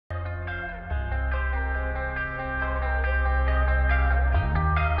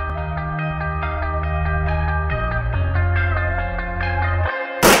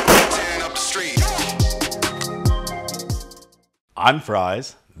I'm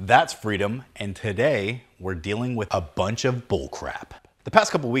Fries, that's Freedom, and today we're dealing with a bunch of bullcrap. The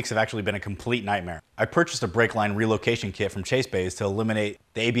past couple weeks have actually been a complete nightmare. I purchased a brake line relocation kit from Chase Bays to eliminate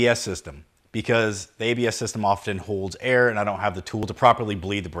the ABS system because the ABS system often holds air and I don't have the tool to properly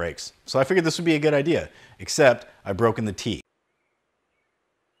bleed the brakes. So I figured this would be a good idea, except I've broken the T.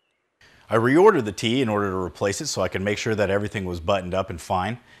 I reordered the T in order to replace it so I could make sure that everything was buttoned up and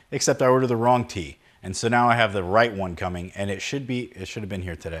fine, except I ordered the wrong T. And so now I have the right one coming, and it should have been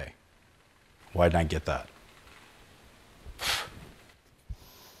here today. Why didn't I get that?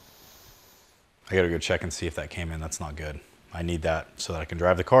 I gotta go check and see if that came in. That's not good. I need that so that I can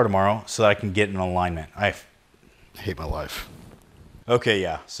drive the car tomorrow so that I can get in alignment. I hate my life. Okay,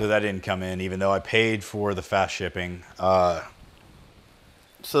 yeah, so that didn't come in even though I paid for the fast shipping. So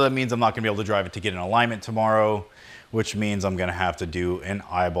that means I'm not gonna be able to drive it to get in alignment tomorrow, which means I'm gonna have to do an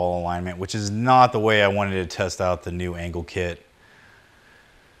eyeball alignment, which is not the way I wanted to test out the new angle kit.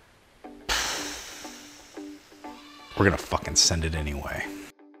 We're gonna fucking send it anyway.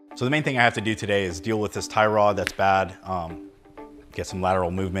 So the main thing I have to do today is deal with this tie rod that's bad, get some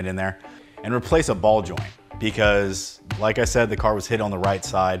lateral movement in there, and replace a ball joint. Because like I said, the car was hit on the right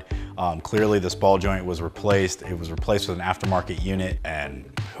side. Clearly this ball joint was replaced. It was replaced with an aftermarket unit, and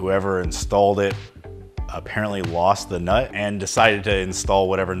whoever installed it apparently lost the nut and decided to install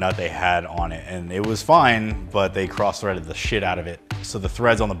whatever nut they had on it. And it was fine, but they cross-threaded the shit out of it. So the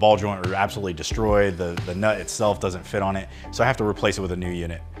threads on the ball joint are absolutely destroyed. The nut itself doesn't fit on it. So I have to replace it with a new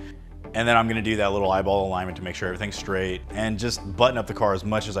unit. And then I'm gonna do that little eyeball alignment to make sure everything's straight and just button up the car as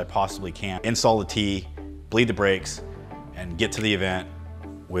much as I possibly can. Install the T, bleed the brakes, and get to the event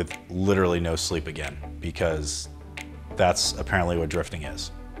with literally no sleep again, because that's apparently what drifting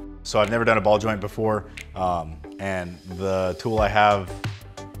is. So I've never done a ball joint before, and the tool I have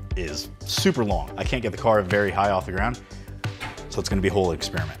is super long. I can't get the car very high off the ground, so it's gonna be a whole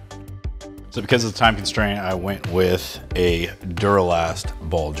experiment. So because of the time constraint, I went with a Duralast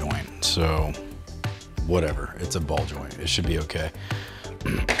ball joint. So whatever, it's a ball joint. It should be okay.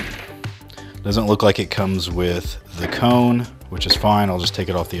 Doesn't look like it comes with the cone, which is fine. I'll just take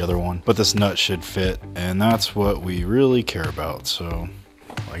it off the other one. But this nut should fit, and that's what we really care about. So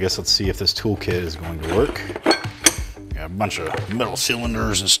I guess let's see if this toolkit is going to work. Got a bunch of metal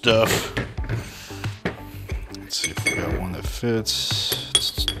cylinders and stuff. Let's see if we got one that fits.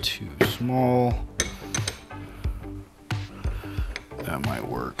 It's too small. That might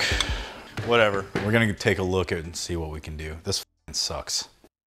work. Whatever. We're gonna take a look at it and see what we can do. This f***ing sucks.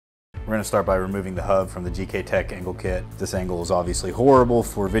 We're gonna start by removing the hub from the GKTech Angle Kit. This angle is obviously horrible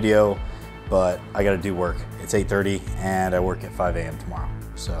for video, but I gotta do work. It's 8:30 and I work at 5 a.m. tomorrow.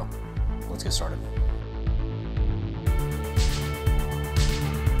 So let's get started.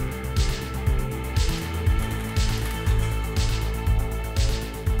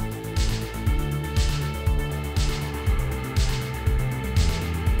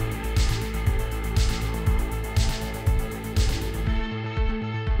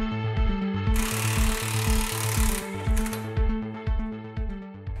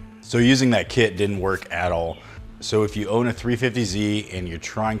 So using that kit didn't work at all. So if you own a 350Z and you're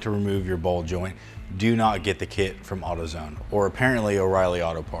trying to remove your ball joint, do not get the kit from AutoZone or apparently O'Reilly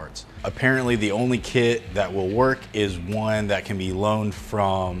Auto Parts. Apparently the only kit that will work is one that can be loaned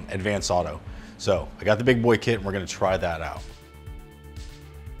from Advance Auto. So I got the big boy kit and we're gonna try that out.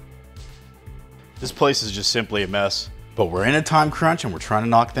 This place is just simply a mess, but we're in a time crunch and we're trying to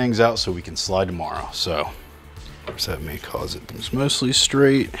knock things out so we can slide tomorrow. So that may cause it. It's mostly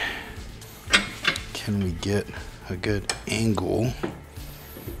straight. Can we get a good angle?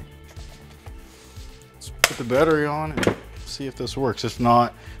 Let's put the battery on and see if this works. If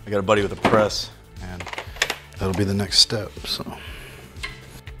not, I got a buddy with a press and that'll be the next step. So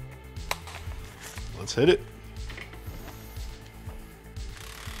let's hit it.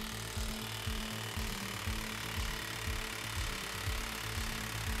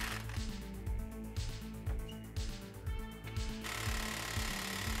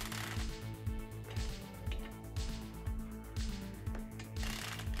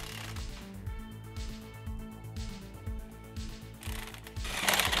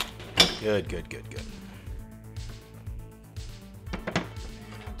 Good, good, good, good.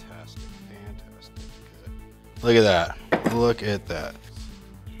 Fantastic, fantastic, good. Look at that, look at that.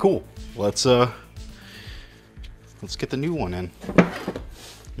 Cool, let's get the new one in. I'm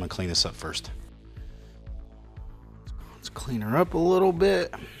gonna clean this up first. Let's clean her up a little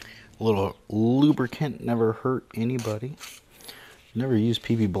bit. A little lubricant never hurt anybody. Never used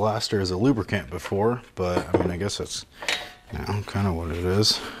PB Blaster as a lubricant before, but I mean, I guess that's, you know, kind of what it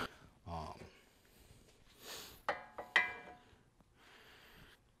is.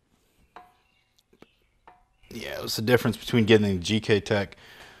 Yeah, it was the difference between getting the GKTech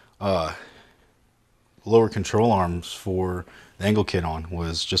lower control arms for the Angle Kit on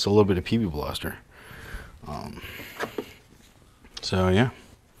was just a little bit of PB Blaster. So yeah,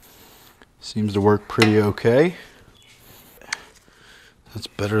 seems to work pretty okay. That's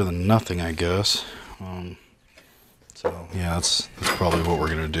better than nothing, I guess. So yeah, that's probably what we're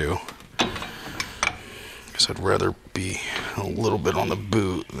gonna do. Guess I'd rather be a little bit on the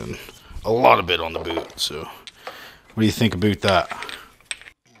boot than a lot of bit on the boot. So what do you think about that?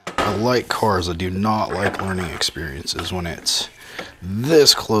 I like cars. I do not like learning experiences when it's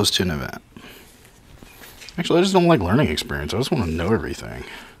this close to an event. Actually, I just don't like learning experience. I just want to know everything.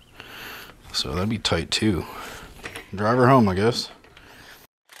 So that'd be tight too. Drive her home, I guess.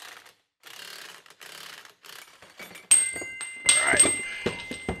 Alright.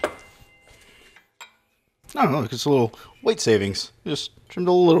 Oh, look, it's a little weight savings. Just trimmed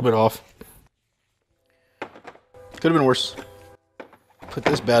a little bit off. Could have been worse. Put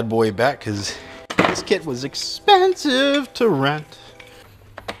this bad boy back because this kit was expensive to rent.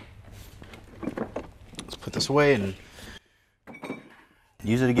 Let's put this away and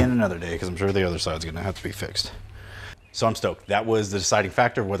use it again another day because I'm sure the other side's going to have to be fixed. So I'm stoked. That was the deciding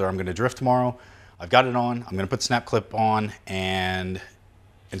factor of whether I'm going to drift tomorrow. I've got it on. I'm going to put the snap clip on and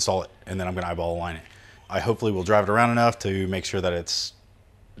install it, and then I'm going to eyeball align it. I hopefully will drive it around enough to make sure that it's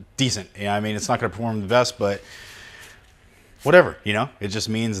decent. Yeah, I mean, it's not going to perform the best, but whatever, you know, it just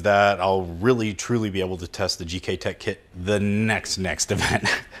means that I'll really truly be able to test the GKTech kit the next event.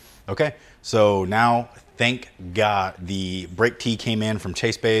 Okay, so now thank God the brake tee came in from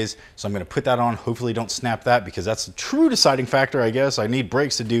Chase Bays, so I'm going to put that on. Hopefully don't snap that because that's a true deciding factor, I guess. I need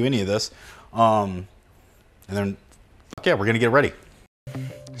brakes to do any of this. And then yeah, we're going to get ready.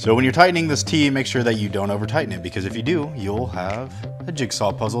 So when you're tightening this tee, make sure that you don't over tighten it, because if you do, you'll have a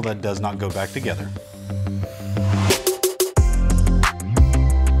jigsaw puzzle that does not go back together.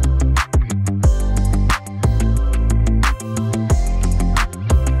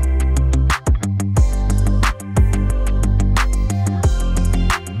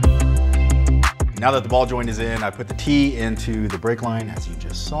 Now that the ball joint is in, I put the tee into the brake line, as you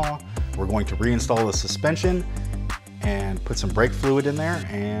just saw. We're going to reinstall the suspension and put some brake fluid in there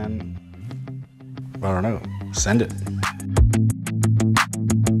and, I don't know, send it.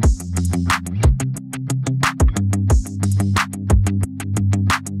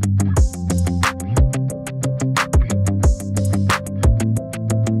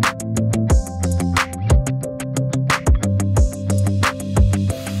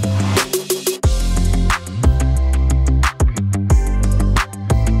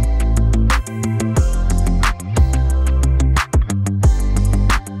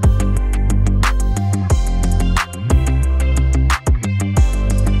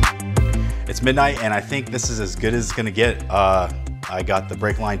 It's midnight and I think this is as good as it's gonna get. I got the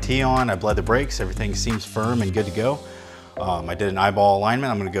brake line tee on, I bled the brakes, everything seems firm and good to go. I did an eyeball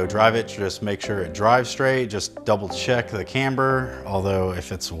alignment. I'm gonna go drive it, just make sure it drives straight, just double check the camber. Although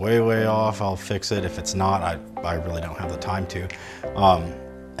if it's way off, I'll fix it. If it's not, I really don't have the time to.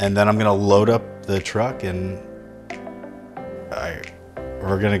 And then I'm gonna load up the truck and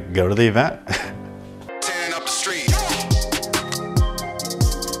we're gonna go to the event.